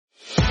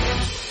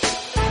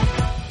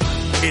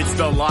It's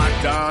the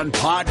Locked On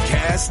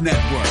Podcast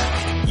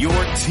Network, your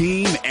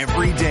team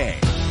every day.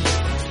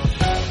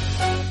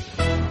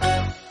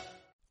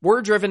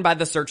 We're driven by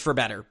the search for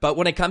better, but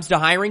when it comes to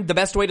hiring, the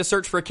best way to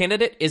search for a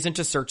candidate isn't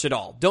to search at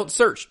all. Don't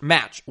search,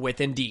 match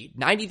with Indeed.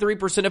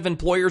 93% of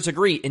employers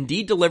agree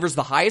Indeed delivers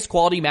the highest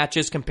quality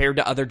matches compared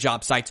to other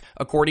job sites,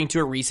 according to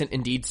a recent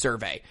Indeed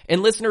survey.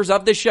 And listeners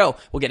of this show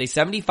will get a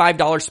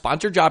 $75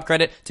 sponsored job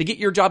credit to get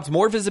your jobs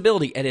more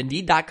visibility at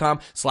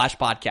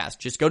Indeed.com/podcast.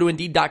 Just go to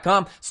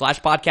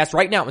Indeed.com/podcast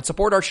right now and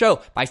support our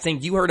show by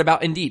saying you heard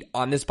about Indeed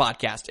on this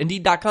podcast.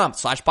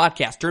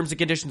 Indeed.com/podcast. Terms and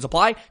conditions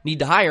apply. Need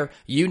to hire?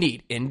 You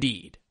need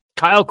Indeed.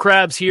 Kyle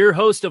Krabs here,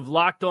 host of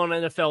Locked On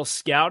NFL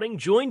Scouting.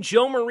 Join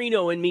Joe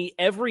Marino and me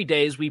every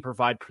day as we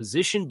provide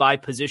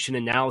position-by-position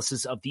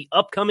analysis of the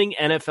upcoming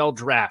NFL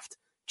Draft.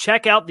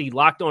 Check out the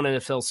Locked On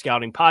NFL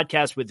Scouting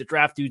podcast with the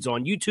Draft Dudes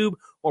on YouTube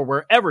or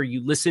wherever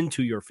you listen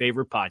to your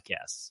favorite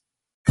podcasts.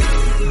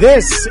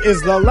 This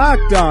is the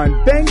Locked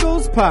On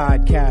Bengals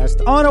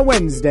podcast on a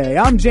Wednesday.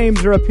 I'm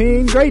James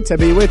Rapine. Great to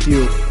be with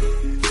you.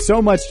 So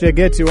much to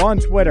get to on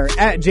Twitter,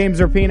 at James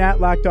Rapine,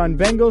 at Locked On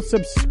Bengals.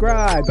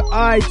 Subscribe,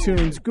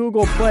 iTunes,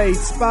 Google Play,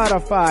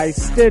 Spotify,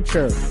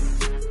 Stitcher.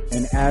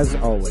 And as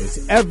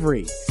always,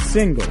 every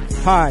single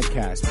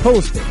podcast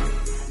posted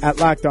at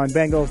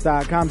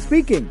LockedOnBengals.com.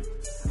 Speaking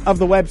of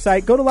the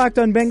website, go to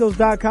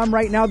LockedOnBengals.com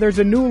right now. There's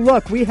a new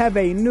look. We have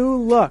a new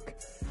look.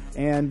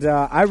 And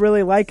I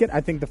really like it.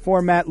 I think the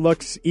format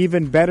looks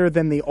even better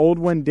than the old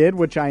one did,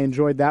 which I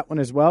enjoyed that one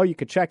as well. You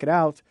could check it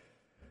out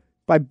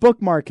by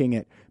bookmarking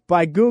it,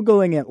 by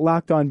Googling it,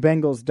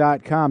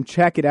 LockedOnBengals.com.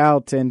 Check it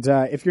out. And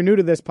if you're new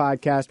to this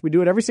podcast, we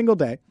do it every single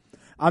day.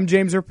 I'm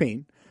James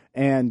Rapine,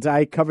 and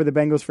I cover the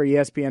Bengals for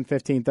ESPN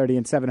 1530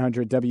 and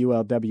 700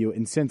 WLW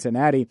in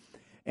Cincinnati.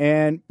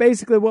 And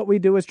basically what we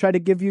do is try to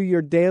give you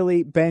your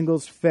daily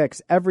Bengals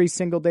fix every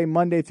single day,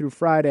 Monday through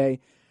Friday.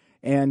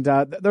 And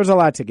there's a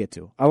lot to get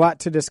to, a lot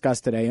to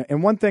discuss today.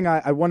 And one thing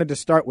I wanted to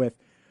start with,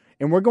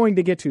 and we're going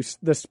to get to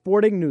the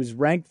Sporting News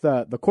ranked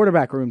the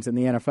quarterback rooms in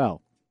the NFL.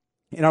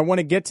 And I want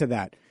to get to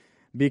that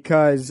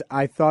because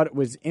I thought it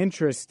was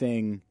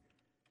interesting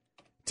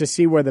to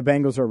see where the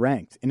Bengals are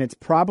ranked. And it's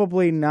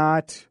probably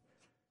not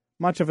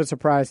much of a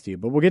surprise to you,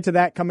 but we'll get to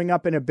that coming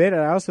up in a bit.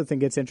 And I also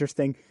think it's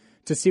interesting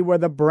to see where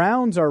the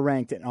Browns are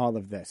ranked in all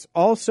of this.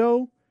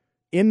 Also,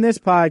 in this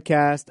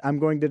podcast, I'm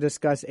going to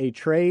discuss a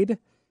trade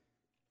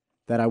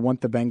that I want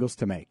the Bengals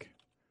to make.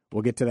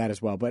 We'll get to that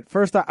as well. But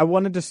first, I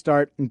wanted to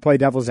start and play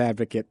devil's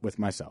advocate with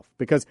myself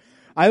because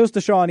I host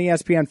the show on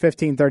ESPN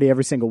 1530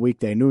 every single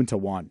weekday, noon to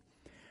 1.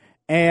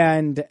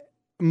 And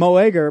Mo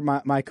Egger,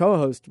 my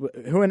co-host,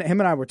 him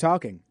and I were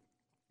talking.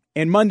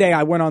 And Monday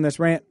I went on this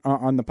rant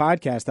on the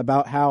podcast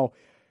about how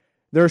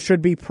there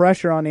should be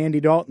pressure on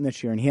Andy Dalton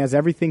this year, and he has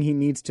everything he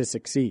needs to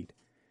succeed.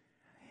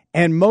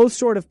 And Mo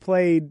sort of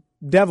played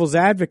devil's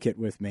advocate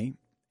with me,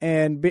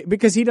 and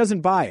because he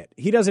doesn't buy it.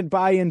 He doesn't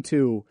buy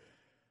into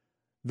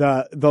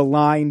the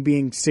line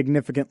being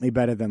significantly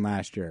better than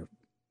last year.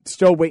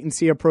 Still wait and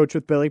see approach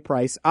with Billy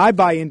Price. I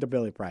buy into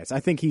Billy Price. I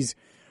think he's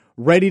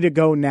ready to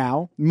go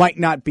now. Might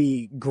not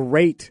be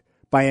great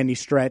by any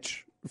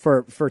stretch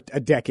for a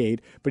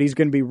decade, but he's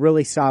going to be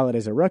really solid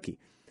as a rookie.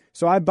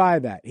 So I buy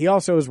that. He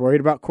also is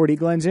worried about Cordy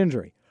Glenn's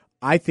injury.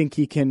 I think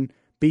he can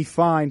be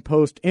fine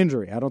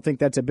post-injury. I don't think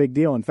that's a big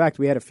deal. In fact,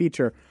 we had a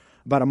feature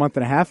about a month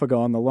and a half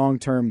ago on the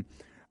long-term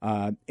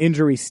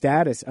injury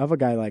status of a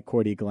guy like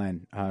Cordy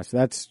Glenn. So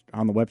that's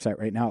on the website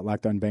right now at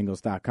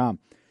LockedOnBengals.com.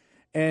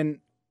 And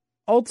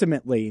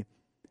ultimately,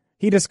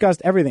 he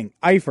discussed everything.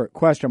 Eifert,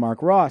 question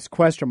mark. Ross,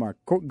 question mark.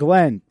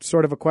 Glenn,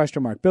 sort of a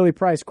question mark. Billy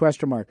Price,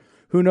 question mark.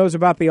 Who knows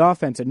about the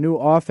offense, a new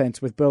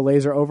offense with Bill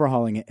Lazor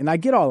overhauling it. And I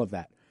get all of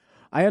that.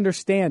 I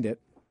understand it.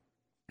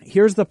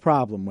 Here's the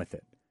problem with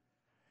it.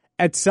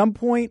 At some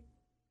point,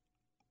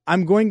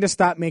 I'm going to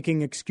stop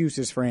making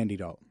excuses for Andy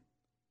Dalton.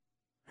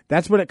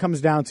 That's what it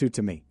comes down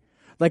to me.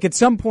 Like at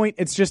some point,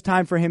 it's just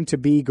time for him to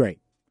be great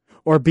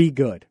or be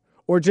good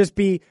or just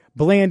be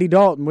Blandy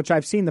Dalton, which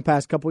I've seen the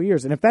past couple of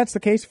years. And if that's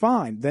the case,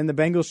 fine. Then the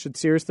Bengals should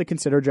seriously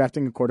consider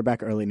drafting a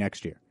quarterback early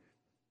next year.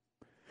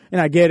 And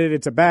I get it.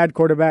 It's a bad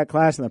quarterback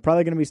class, and they're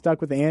probably going to be stuck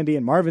with Andy,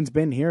 and Marvin's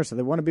been here, so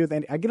they want to be with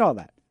Andy. I get all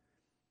that.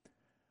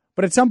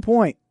 But at some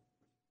point,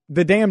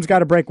 the dam's got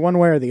to break one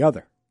way or the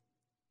other.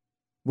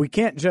 We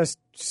can't just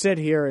sit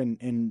here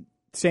and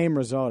same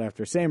result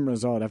after same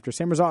result after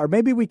same result. Or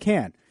maybe we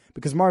can,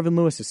 because Marvin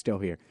Lewis is still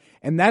here.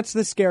 And that's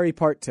the scary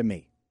part to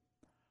me.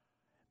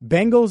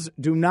 Bengals,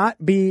 do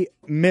not be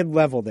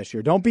mid-level this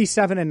year. Don't be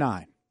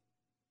 7-9.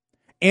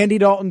 Andy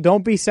Dalton,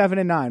 don't be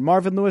 7-9.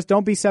 Marvin Lewis,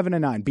 don't be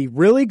 7-9. Be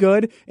really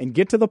good and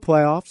get to the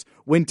playoffs,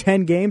 win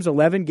 10 games,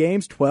 11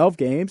 games, 12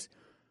 games,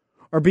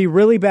 or be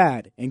really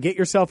bad and get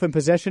yourself in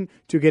position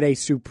to get a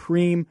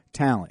supreme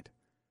talent.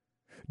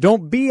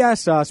 Don't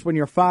BS us when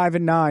you're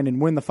 5-9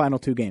 and win the final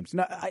 2 games.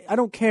 No, I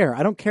don't care.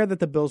 I don't care that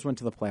the Bills went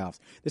to the playoffs.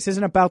 This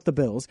isn't about the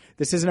Bills.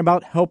 This isn't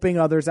about helping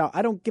others out.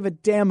 I don't give a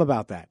damn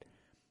about that.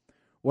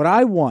 What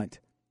I want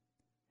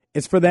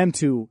is for them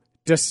to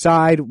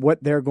decide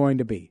what they're going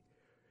to be.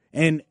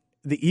 And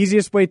the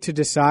easiest way to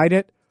decide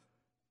it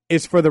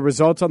is for the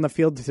results on the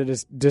field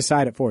to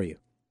decide it for you.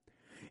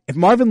 If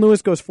Marvin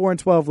Lewis goes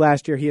 4-12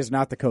 last year, he is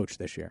not the coach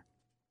this year.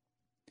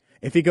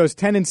 If he goes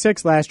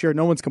 10-6 last year,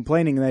 no one's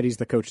complaining that he's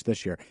the coach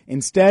this year.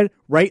 Instead,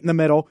 right in the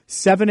middle,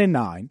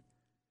 7-9.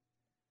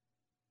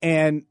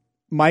 And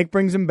Mike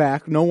brings him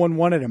back. No one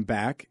wanted him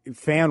back,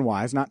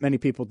 fan-wise. Not many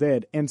people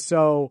did. And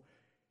so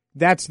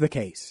that's the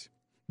case.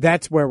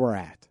 That's where we're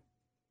at.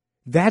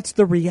 That's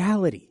the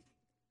reality.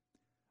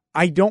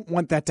 I don't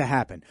want that to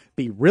happen.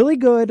 Be really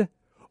good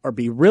or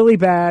be really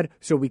bad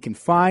so we can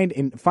find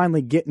and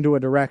finally get into a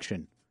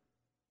direction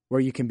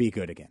where you can be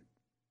good again.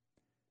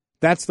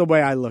 That's the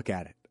way I look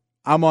at it.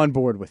 I'm on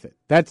board with it.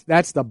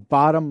 That's the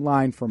bottom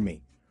line for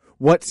me.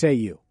 What say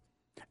you?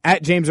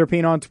 At James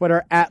Rapine on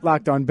Twitter, at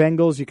Locked On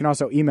Bengals. You can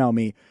also email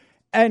me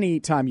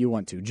anytime you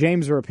want to.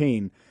 James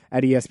Rapine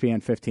at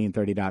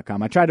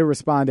ESPN1530.com. I try to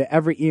respond to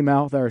every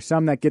email. There are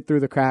some that get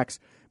through the cracks,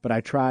 but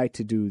I try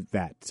to do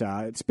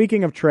that.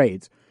 Speaking of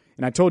trades,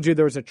 and I told you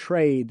there was a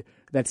trade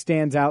that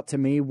stands out to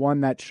me,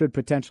 one that should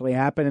potentially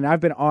happen, and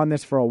I've been on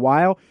this for a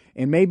while,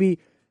 and maybe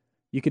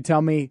you could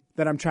tell me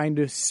that I'm trying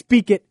to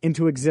speak it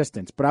into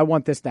existence, but I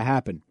want this to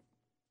happen.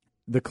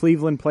 The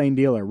Cleveland Plain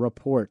Dealer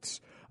reports,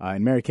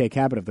 and Mary Kay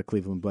Cabot of the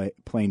Cleveland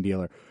Plain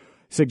Dealer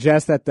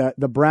suggests that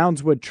the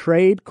Browns would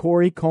trade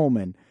Corey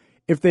Coleman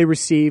if they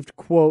received,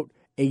 quote,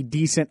 a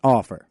decent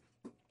offer.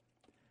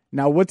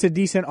 Now, what's a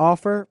decent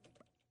offer?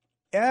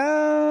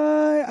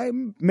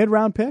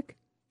 Mid-round pick.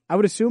 I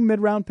would assume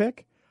mid-round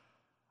pick.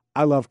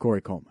 I love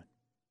Corey Coleman.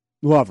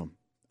 Love him.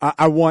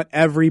 I want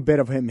every bit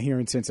of him here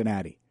in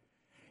Cincinnati.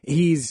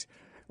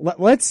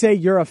 Let's say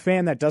you're a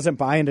fan that doesn't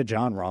buy into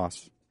John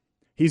Ross.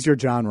 He's your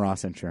John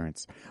Ross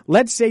insurance.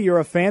 Let's say you're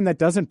a fan that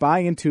doesn't buy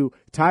into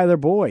Tyler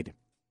Boyd.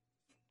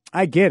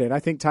 I get it. I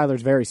think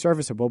Tyler's very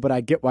serviceable, but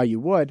I get why you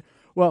would.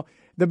 Well,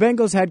 the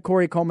Bengals had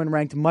Corey Coleman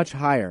ranked much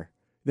higher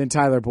than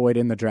Tyler Boyd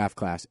in the draft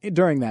class,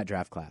 during that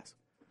draft class.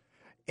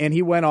 And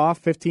he went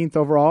off 15th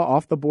overall,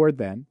 off the board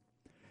then.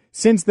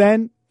 Since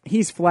then,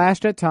 he's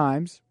flashed at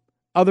times.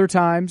 Other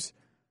times,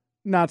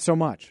 not so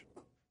much.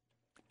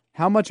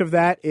 How much of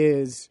that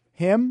is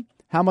him?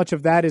 How much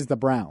of that is the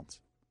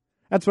Browns?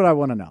 That's what I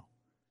want to know.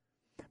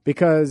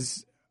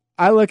 Because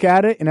I look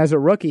at it, and as a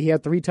rookie, he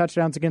had 3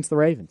 touchdowns against the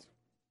Ravens.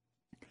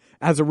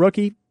 As a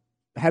rookie,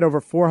 had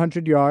over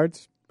 400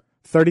 yards,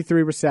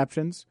 33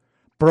 receptions,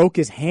 broke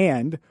his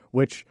hand,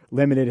 which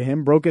limited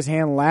him, broke his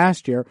hand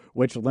last year,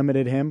 which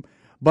limited him,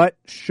 but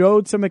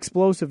showed some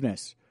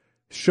explosiveness,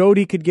 showed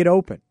he could get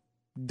open,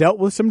 dealt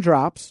with some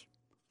drops,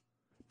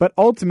 but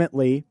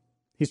ultimately,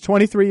 he's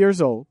 23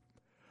 years old.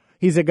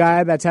 He's a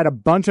guy that's had a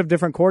bunch of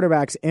different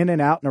quarterbacks in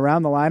and out and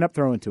around the lineup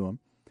throwing to him.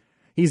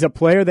 He's a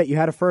player that you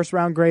had a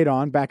first-round grade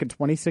on back in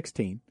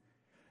 2016.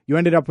 You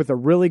ended up with a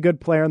really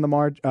good player in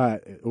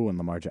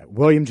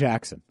William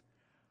Jackson.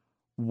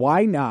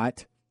 Why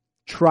not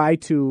try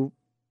to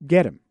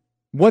get him?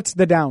 What's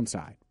the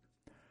downside?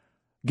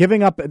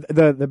 Giving up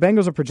the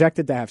Bengals are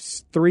projected to have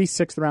 3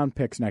 sixth-round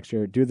picks next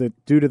year due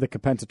to the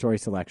compensatory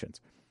selections.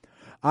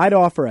 I'd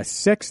offer a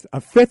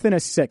 5th and a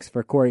 6th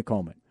for Corey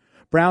Coleman.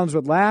 Browns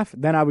would laugh,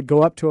 then I would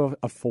go up to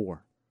a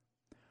 4.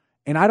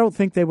 And I don't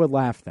think they would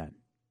laugh then.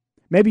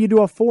 Maybe you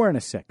do a 4 and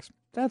a 6.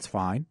 That's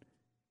fine.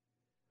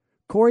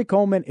 Corey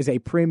Coleman is a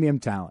premium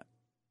talent.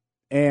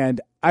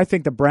 And I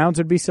think the Browns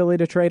would be silly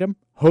to trade him.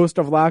 Host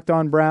of Locked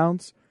On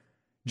Browns,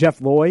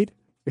 Jeff Lloyd.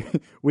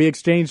 We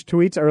exchanged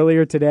tweets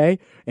earlier today,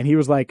 and he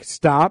was like,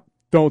 stop,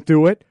 don't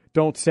do it,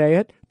 don't say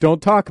it, don't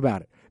talk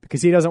about it,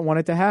 because he doesn't want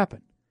it to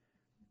happen.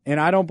 And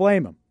I don't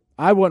blame him.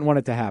 I wouldn't want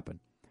it to happen.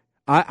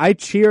 I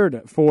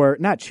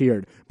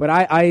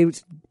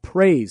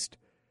praised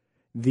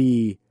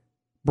the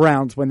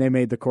Browns when they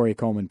made the Corey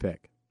Coleman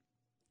pick.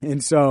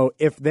 And so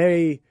if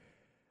they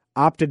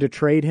opted to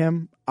trade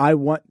him, I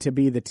want to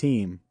be the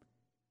team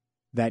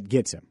that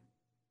gets him.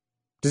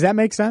 Does that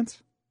make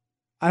sense?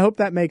 I hope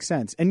that makes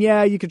sense. And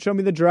yeah, you could show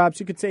me the drops.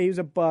 You could say he was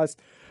a bust.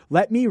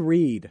 Let me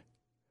read,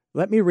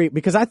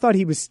 because I thought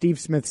he was Steve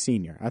Smith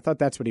Sr. I thought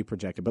that's what he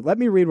projected. But let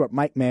me read what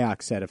Mike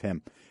Mayock said of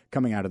him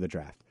coming out of the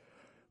draft.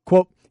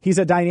 Quote, he's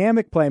a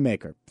dynamic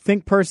playmaker.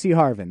 Think Percy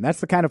Harvin. That's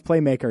the kind of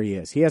playmaker he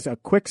is. He has a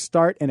quick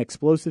start and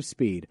explosive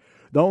speed.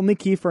 The only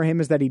key for him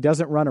is that he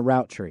doesn't run a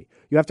route tree.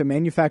 You have to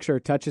manufacture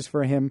touches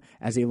for him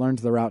as he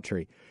learns the route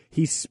tree.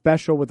 He's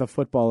special with a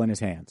football in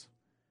his hands.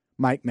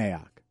 Mike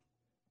Mayock.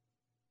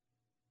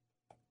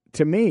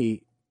 To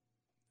me,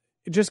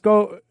 just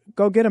go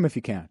get him if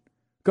you can.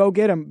 Go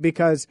get him,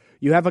 because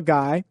you have a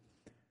guy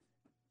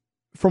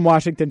from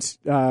Washington,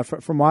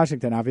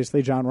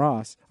 obviously, John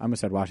Ross. I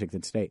almost said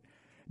Washington State,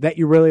 that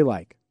you really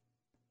like.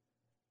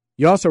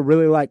 You also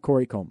really like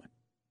Corey Coleman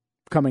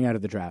coming out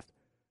of the draft.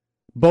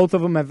 Both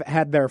of them have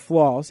had their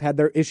flaws, had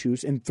their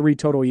issues in 3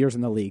 total years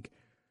in the league.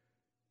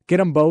 Get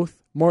them both,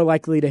 more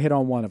likely to hit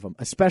on one of them,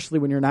 especially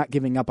when you're not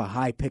giving up a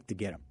high pick to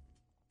get him.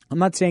 I'm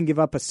not saying give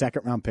up a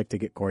second-round pick to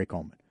get Corey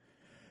Coleman.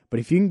 But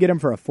if you can get him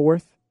for a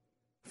 4th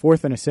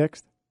and a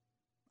 6th,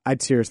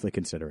 I'd seriously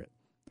consider it.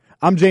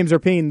 I'm James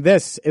Rapine.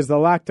 This is the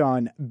Locked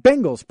On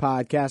Bengals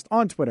podcast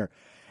on Twitter,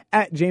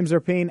 at James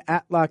Rapine,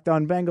 at Locked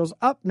On Bengals.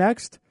 Up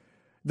next,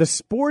 The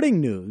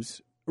Sporting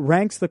News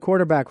ranks the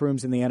quarterback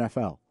rooms in the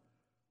NFL.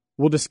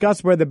 We'll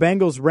discuss where the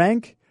Bengals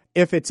rank,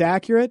 if it's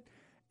accurate,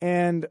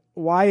 and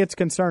why it's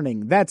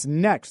concerning. That's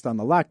next on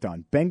the Locked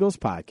On Bengals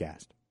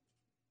podcast.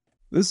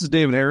 This is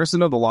David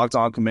Harrison of the Locked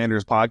On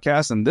Commanders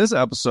podcast, and this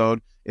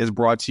episode is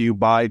brought to you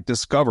by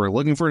Discover.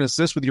 Looking for an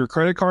assist with your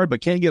credit card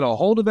but can't get a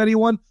hold of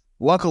anyone?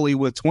 Luckily,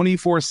 with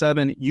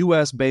 24/7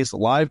 U.S.-based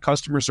live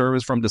customer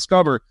service from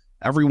Discover,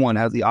 everyone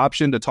has the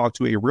option to talk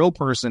to a real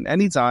person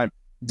anytime,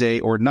 day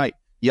or night.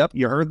 Yep,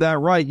 you heard that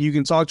right. You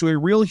can talk to a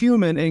real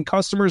human in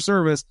customer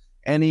service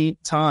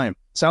anytime.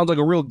 Sounds like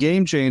a real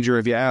game changer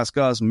if you ask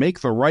us. Make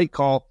the right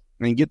call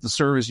and get the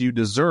service you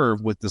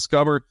deserve with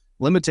Discover.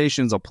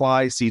 Limitations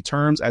apply. See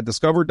terms at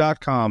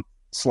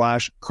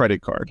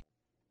discover.com/credit card.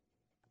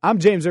 I'm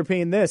James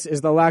Erpine. This is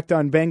the Locked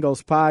On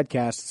Bengals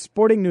podcast.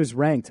 Sporting News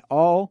ranked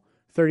all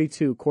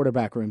 32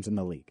 quarterback rooms in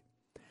the league.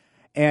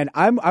 And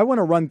I want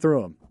to run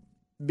through them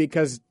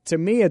because to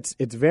me it's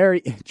very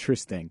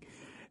interesting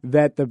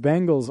that the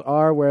Bengals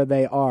are where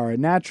they are.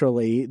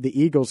 Naturally,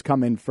 the Eagles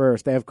come in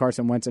first. They have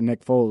Carson Wentz and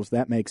Nick Foles.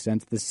 That makes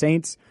sense. The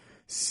Saints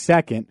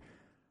second.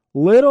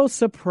 Little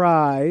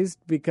surprised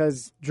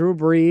because Drew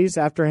Brees,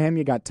 after him,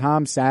 you got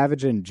Tom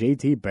Savage and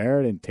J.T.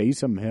 Barrett and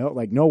Taysom Hill.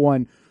 Like, no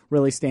one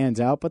really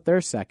stands out, but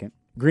they're second.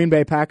 Green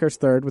Bay Packers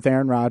third with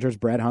Aaron Rodgers,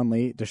 Brett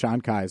Hundley,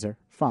 Deshaun Kaiser.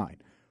 Fine.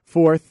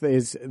 Fourth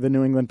is the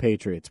New England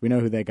Patriots. We know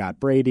who they got.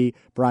 Brady,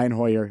 Brian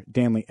Hoyer,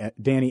 Danny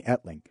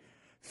Etling.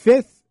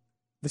 Fifth,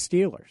 the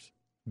Steelers.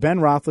 Ben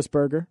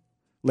Roethlisberger,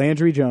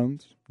 Landry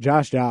Jones,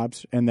 Josh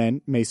Dobbs, and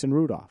then Mason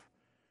Rudolph.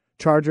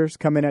 Chargers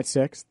come in at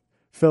sixth,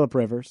 Phillip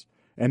Rivers,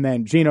 and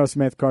then Geno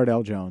Smith,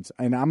 Cardell Jones.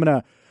 And I'm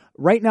going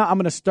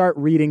to start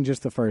reading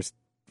just the first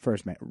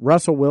man.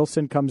 Russell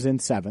Wilson comes in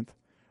seventh.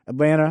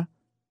 Atlanta,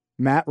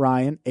 Matt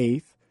Ryan,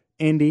 eighth.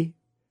 Indy,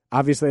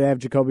 obviously they have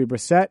Jacoby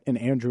Brissett and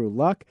Andrew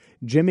Luck.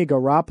 Jimmy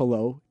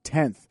Garoppolo,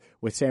 10th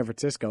with San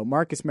Francisco.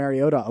 Marcus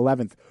Mariota,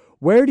 11th.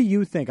 Where do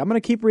you think? I'm going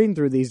to keep reading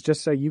through these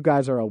just so you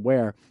guys are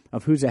aware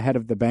of who's ahead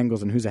of the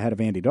Bengals and who's ahead of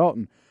Andy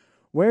Dalton.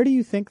 Where do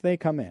you think they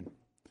come in?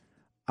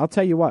 I'll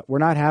tell you what, we're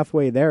not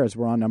halfway there as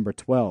we're on number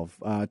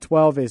 12.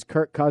 12 is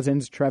Kirk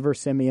Cousins, Trevor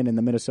Siemian, and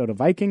the Minnesota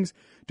Vikings.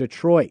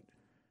 Detroit,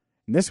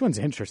 and this one's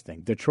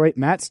interesting. Detroit,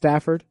 Matt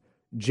Stafford,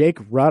 Jake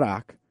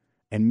Ruddock,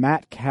 and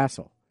Matt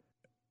Castle.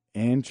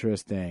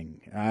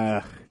 Interesting.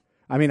 I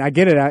mean, I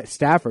get it at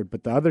Stafford,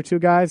 but the other two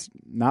guys,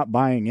 not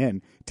buying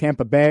in.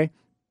 Tampa Bay,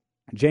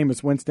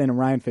 Jameis Winston and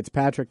Ryan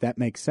Fitzpatrick. That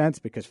makes sense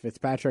because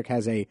Fitzpatrick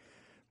has a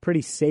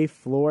pretty safe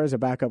floor as a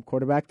backup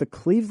quarterback. The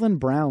Cleveland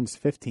Browns,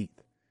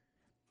 15th.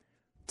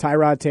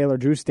 Tyrod Taylor,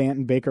 Drew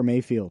Stanton, Baker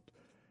Mayfield.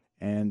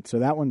 And so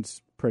that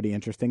one's pretty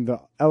interesting.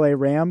 The LA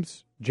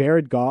Rams,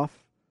 Jared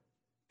Goff,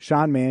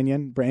 Sean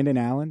Mannion, Brandon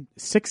Allen,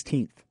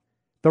 16th.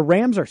 The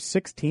Rams are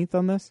 16th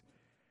on this.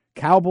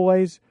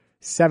 Cowboys,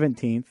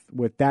 17th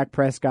with Dak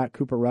Prescott,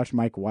 Cooper Rush,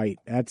 Mike White.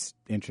 That's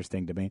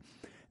interesting to me.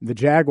 The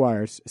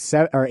Jaguars,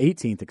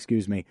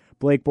 18th,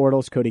 Blake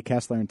Bortles, Cody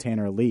Kessler, and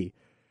Tanner Lee.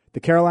 The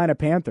Carolina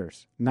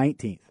Panthers,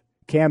 19th.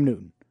 Cam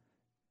Newton,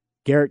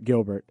 Garrett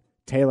Gilbert,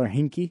 Taylor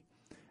Hinkie.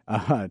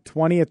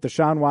 20th,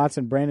 Deshaun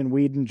Watson, Brandon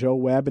Weeden, Joe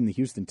Webb, and the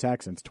Houston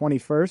Texans.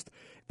 21st,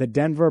 the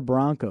Denver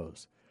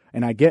Broncos.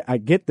 And I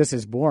get this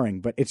is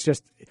boring, but it's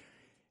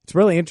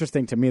really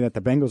interesting to me that the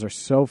Bengals are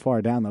so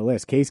far down the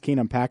list. Case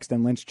Keenum,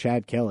 Paxton Lynch,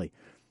 Chad Kelly.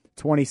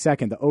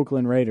 22nd, the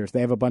Oakland Raiders.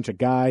 They have a bunch of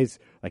guys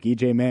like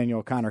E.J.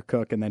 Manuel, Connor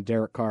Cook, and then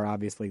Derek Carr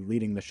obviously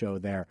leading the show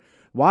there.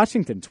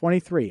 Washington,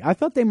 23. I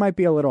thought they might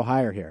be a little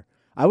higher here.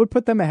 I would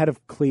put them ahead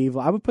of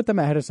Cleveland. I would put them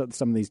ahead of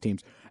some of these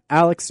teams.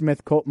 Alex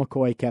Smith, Colt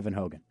McCoy, Kevin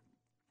Hogan.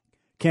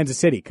 Kansas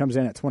City comes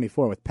in at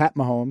 24 with Pat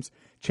Mahomes,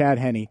 Chad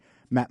Henne,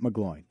 Matt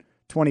McGloin.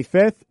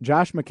 25th,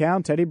 Josh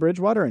McCown, Teddy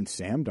Bridgewater, and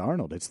Sam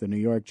Darnold. It's the New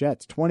York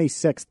Jets.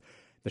 26th,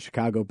 the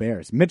Chicago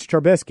Bears. Mitch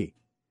Trubisky,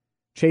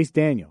 Chase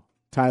Daniel,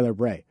 Tyler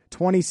Bray.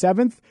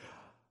 27th,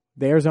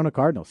 the Arizona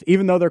Cardinals.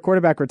 Even though their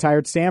quarterback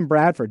retired, Sam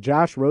Bradford,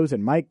 Josh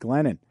Rosen, Mike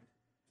Glennon,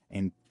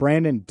 and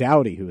Brandon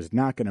Doughty, who is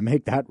not going to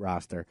make that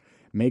roster,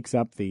 makes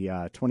up the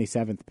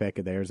 27th pick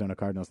of the Arizona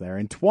Cardinals there.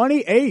 And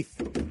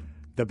 28th,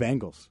 the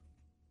Bengals.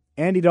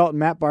 Andy Dalton,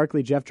 Matt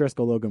Barkley, Jeff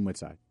Driscoll, Logan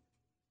Woodside.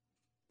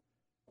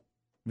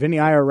 Vinny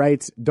Iyer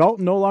writes,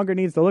 Dalton no longer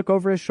needs to look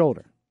over his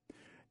shoulder.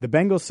 The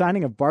Bengals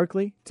signing of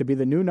Barkley to be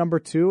the new number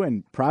 2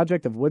 and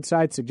project of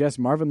Woodside suggests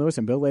Marvin Lewis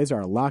and Bill Lazor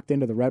are locked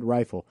into the red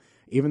rifle,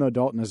 even though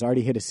Dalton has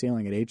already hit his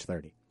ceiling at age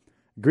 30.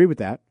 Agree with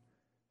that.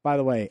 By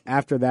the way,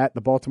 after that, the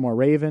Baltimore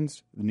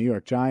Ravens, the New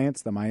York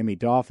Giants, the Miami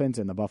Dolphins,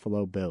 and the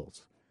Buffalo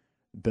Bills.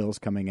 Bills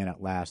coming in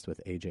at last with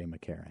A.J.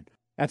 McCarron.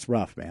 That's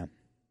rough, man.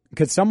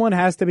 Because someone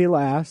has to be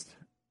last.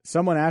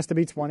 Someone has to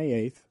be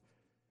 28th.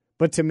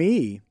 But to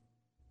me,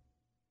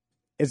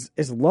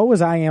 as low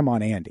as I am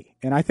on Andy,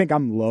 and I think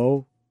I'm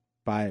low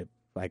by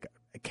like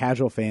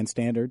casual fan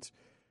standards,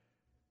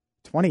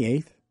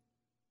 28th?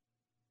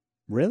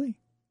 Really?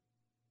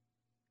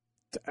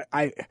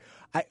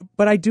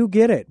 But I do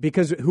get it,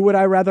 because who would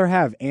I rather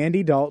have?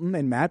 Andy Dalton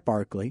and Matt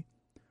Barkley,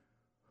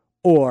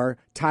 or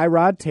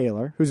Tyrod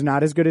Taylor, who's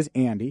not as good as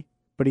Andy,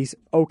 but he's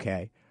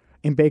okay,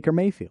 and Baker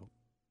Mayfield?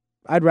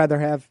 I'd rather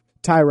have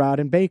Tyrod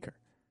and Baker.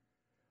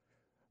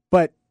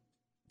 But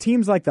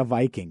teams like the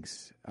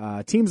Vikings,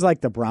 teams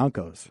like the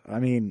Broncos, I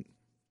mean,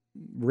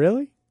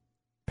 really?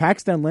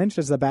 Paxton Lynch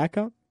as the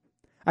backup?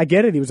 I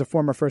get it. He was a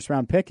former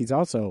first-round pick. He's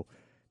also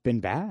been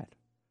bad.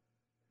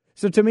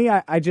 So to me,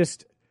 I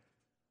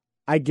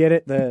get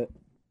it. The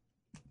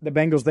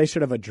Bengals, they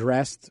should have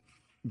addressed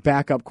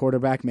backup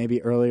quarterback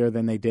maybe earlier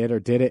than they did, or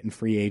did it in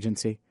free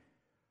agency.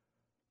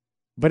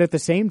 But at the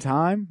same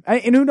time,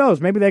 and who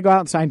knows, maybe they go out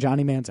and sign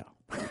Johnny Manziel.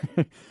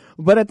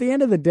 But at the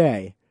end of the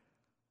day,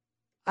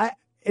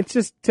 it's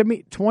just, to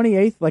me,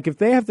 28th, like if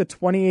they have the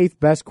 28th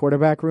best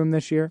quarterback room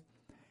this year,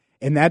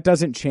 and that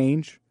doesn't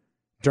change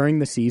during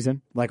the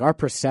season, like our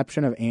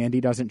perception of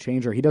Andy doesn't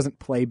change, or he doesn't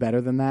play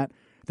better than that,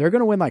 they're going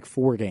to win like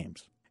 4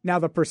 games. Now,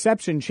 the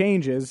perception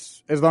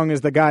changes as long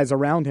as the guys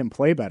around him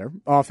play better.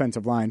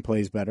 Offensive line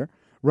plays better.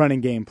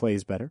 Running game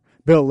plays better.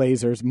 Bill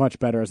Lazor's much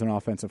better as an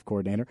offensive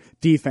coordinator.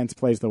 Defense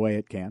plays the way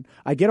it can.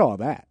 I get all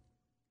that.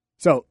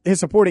 So his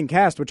supporting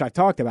cast, which I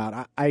talked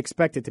about, I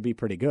expect it to be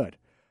pretty good.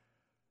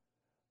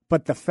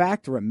 But the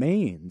fact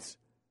remains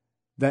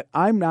that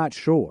I'm not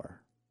sure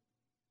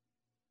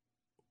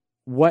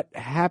what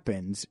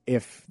happens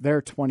if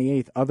they're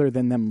 28th other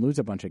than them lose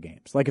a bunch of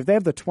games. Like if they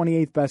have the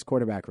 28th best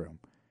quarterback room,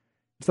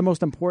 it's the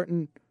most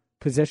important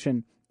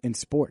position in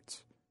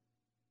sports.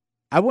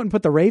 I wouldn't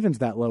put the Ravens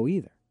that low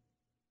either.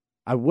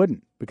 I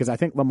wouldn't, because I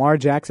think Lamar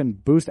Jackson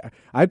boost.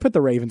 I'd put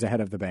the Ravens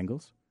ahead of the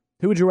Bengals.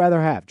 Who would you rather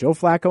have, Joe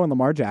Flacco and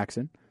Lamar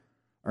Jackson,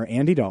 or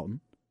Andy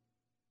Dalton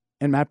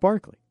and Matt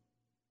Barkley?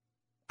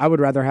 I would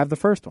rather have the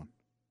first one.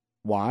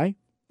 Why?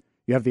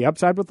 You have the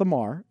upside with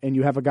Lamar, and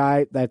you have a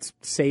guy that's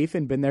safe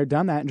and been there,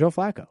 done that, in Joe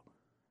Flacco.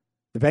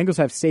 The Bengals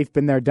have safe,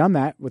 been there, done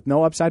that, with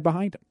no upside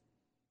behind him.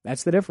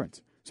 That's the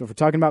difference. So if we're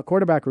talking about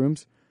quarterback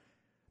rooms,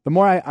 the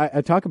more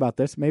I talk about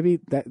this, maybe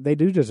that they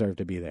do deserve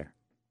to be there.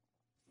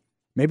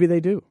 Maybe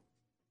they do.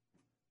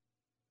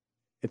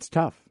 It's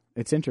tough.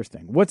 It's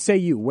interesting. What say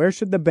you? Where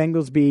should the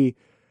Bengals be,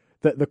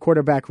 the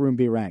quarterback room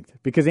be ranked?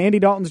 Because Andy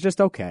Dalton's just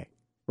okay,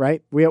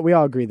 right? We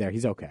all agree there.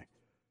 He's okay.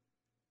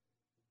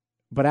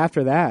 But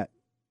after that,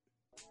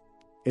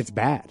 it's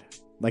bad.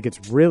 Like,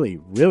 it's really,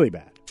 really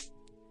bad.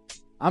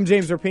 I'm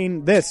James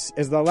Rapien. This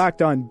is the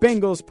Locked On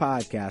Bengals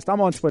podcast. I'm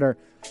on Twitter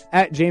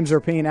at James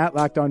Rapien, at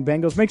Locked On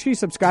Bengals. Make sure you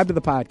subscribe to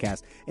the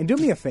podcast. And do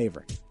me a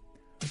favor.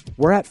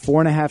 We're at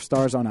 4.5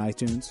 stars on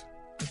iTunes.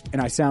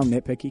 And I sound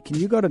nitpicky. Can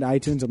you go to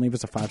iTunes and leave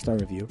us a 5-star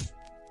review?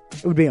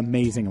 It would be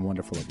amazing and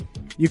wonderful of you.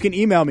 You can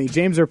email me,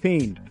 James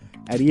Rapien,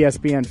 at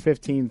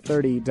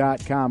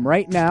ESPN1530.com.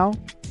 Right now,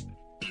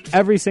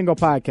 every single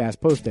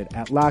podcast posted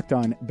at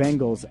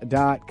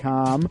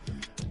LockedOnBengals.com.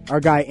 Our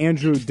guy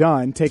Andrew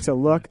Dunn takes a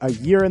look, a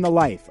year in the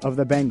life of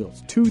the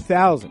Bengals,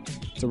 2000.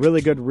 It's a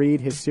really good read.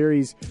 His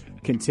series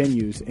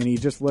continues, and he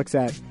just looks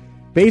at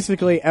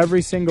basically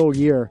every single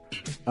year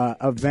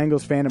of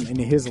Bengals fandom in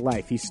his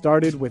life. He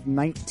started with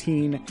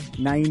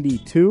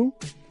 1992,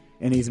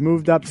 and he's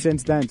moved up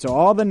since then. So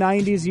all the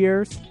 90s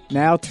years,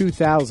 now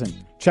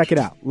 2000. Check it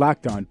out,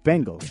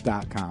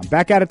 LockedOnBengals.com.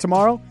 Back at it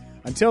tomorrow.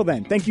 Until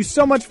then, thank you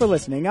so much for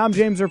listening. I'm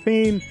James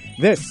Rapien.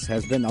 This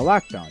has been the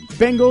Locked On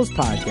Bengals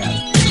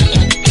podcast.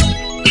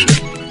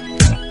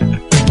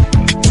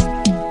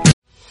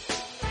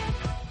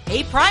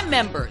 Hey, Prime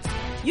members,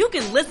 you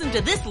can listen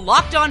to this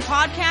Locked On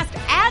podcast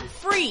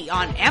ad-free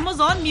on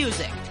Amazon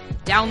Music.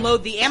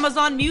 Download the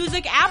Amazon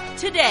Music app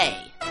today.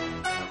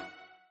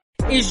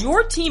 Is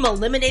your team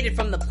eliminated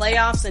from the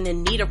playoffs and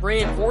in need of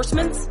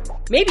reinforcements?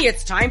 Maybe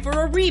it's time for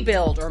a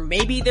rebuild, or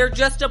maybe they're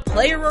just a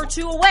player or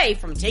two away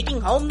from taking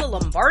home the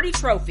Lombardi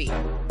Trophy.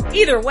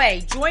 Either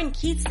way, join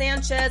Keith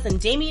Sanchez and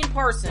Damian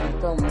Parson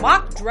for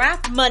Mock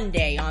Draft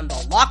Monday on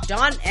the Locked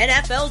On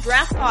NFL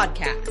Draft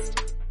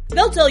Podcast.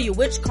 They'll tell you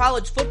which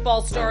college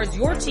football stars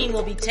your team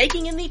will be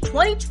taking in the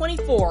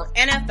 2024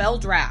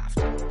 NFL Draft.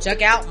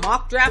 Check out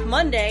Mock Draft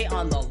Monday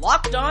on the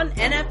Locked On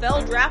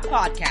NFL Draft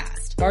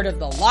Podcast, part of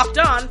the Locked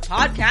On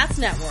Podcast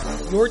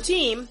Network. Your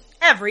team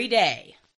every day.